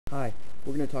Hi,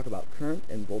 we're going to talk about current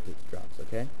and voltage drops,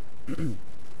 okay?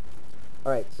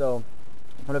 Alright, so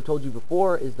what I've told you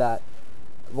before is that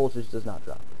voltage does not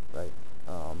drop, right?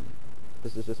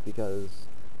 This is just because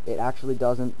it actually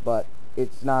doesn't, but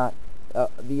it's not,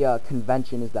 the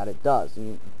convention is that it does,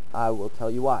 and I will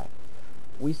tell you why.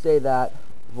 We say that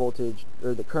voltage,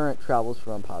 or the current, travels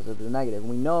from positive to negative, and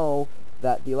we know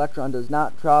that the electron does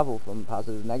not travel from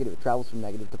positive to negative, it travels from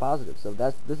negative to positive. So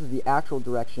this is the actual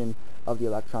direction of the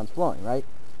electrons flowing, right?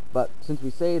 But since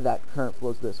we say that current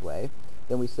flows this way,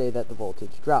 then we say that the voltage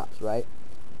drops, right?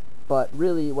 But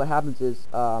really what happens is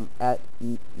at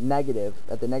the negative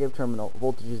terminal,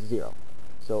 voltage is 0.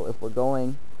 So if we're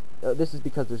going, this is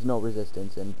because there's no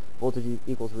resistance, and voltage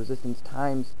equals resistance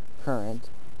times current,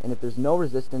 and if there's no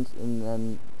resistance,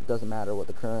 then it doesn't matter what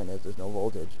the current is, there's no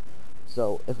voltage.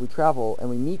 So if we travel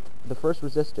and we meet the first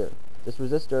resistor, this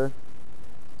resistor,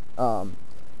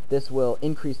 this will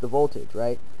increase the voltage,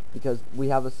 right? Because we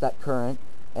have a set current,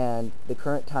 and the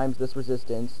current times this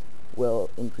resistance will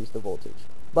increase the voltage.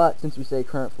 But since we say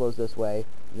current flows this way,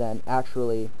 then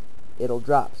actually it'll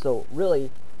drop. So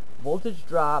really, voltage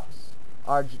drops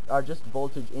are just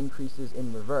voltage increases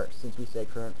in reverse, since we say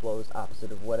current flows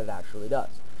opposite of what it actually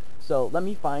does. So let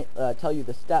me tell you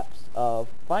the steps of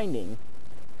finding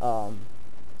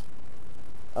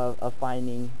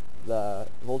finding the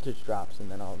voltage drops, and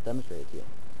then I'll demonstrate it to you.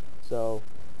 So,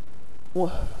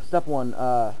 step 1,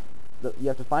 you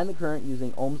have to find the current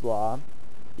using Ohm's law.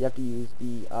 You have to use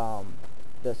the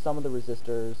sum of the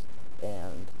resistors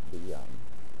and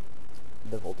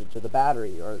the voltage of the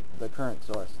battery, or the current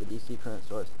source, the DC current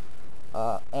source.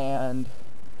 And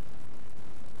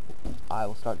I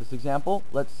will start this example.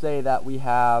 Let's say that we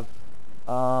have,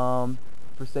 for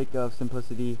sake of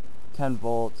simplicity, 10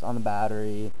 volts on the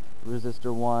battery.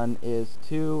 Resistor 1 is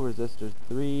 2, resistor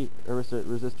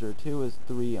 2 is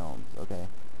 3 ohms. Okay,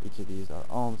 each of these are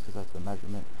ohms because that's the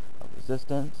measurement of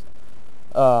resistance.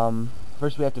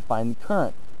 First we have to find the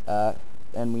current,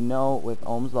 and we know with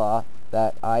Ohm's law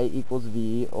that I equals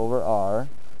V over R,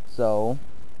 so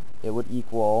it would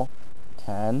equal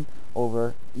 10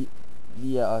 over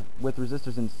with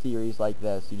resistors in series like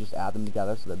this, you just add them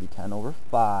together, so that'd be 10 over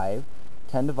 5.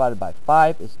 10 divided by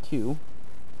 5 is 2,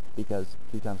 because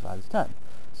 2 times 5 is 10.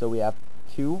 So we have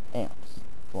 2 amps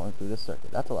flowing through this circuit.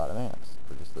 That's a lot of amps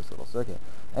for just this little circuit.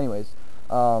 Anyways,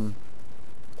 so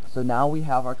now we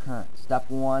have our current. Step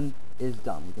 1 is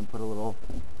done. We can put a little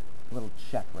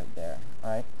check right there.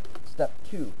 Alright? Step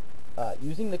 2.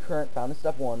 Using the current found in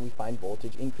step 1, we find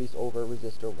voltage increase over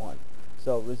resistor 1.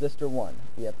 So resistor 1,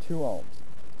 we have 2 ohms.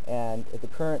 And if the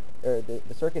current, or the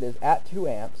circuit is at 2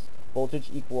 amps, voltage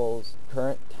equals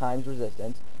current times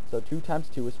resistance. So 2 times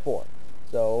 2 is 4.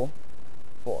 So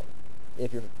 4.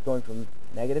 If you're going from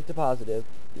negative to positive,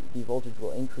 the voltage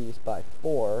will increase by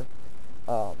 4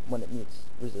 when it meets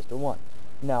resistor 1.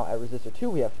 Now at resistor 2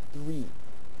 we have 3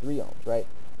 ohms, right?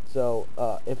 So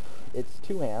if it's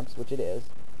 2 amps, which it is,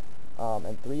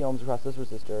 and 3 ohms across this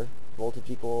resistor, voltage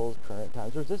equals current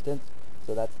times resistance,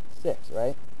 so that's 6,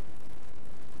 right?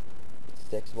 It's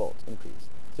 6 volts increase.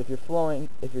 So if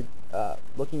you're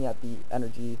looking at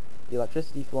the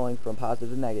electricity flowing from positive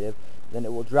to negative, then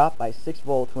it will drop by 6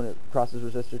 volts when it crosses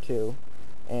resistor 2,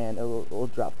 and it will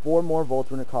drop 4 more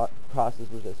volts when it crosses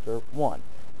resistor 1.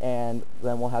 And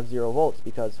then we'll have 0 volts,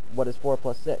 because what is 4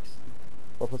 plus 6?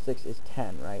 4 plus 6 is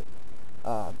 10, right?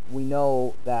 We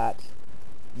know that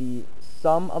the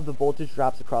sum of the voltage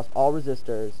drops across all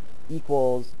resistors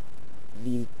equals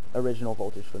the original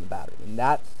voltage from the battery, and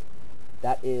that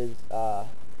is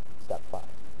step 5.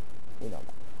 We know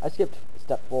that. I skipped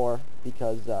step 4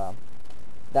 because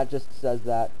that just says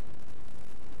that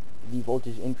the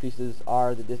voltage increases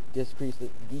are the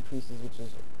decreases, which is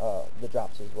the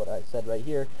drops, is what I said right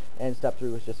here. And step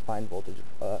 3 was just find voltage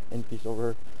increase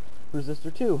over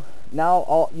resistor 2. Now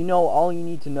all you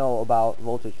need to know about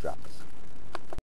voltage drops.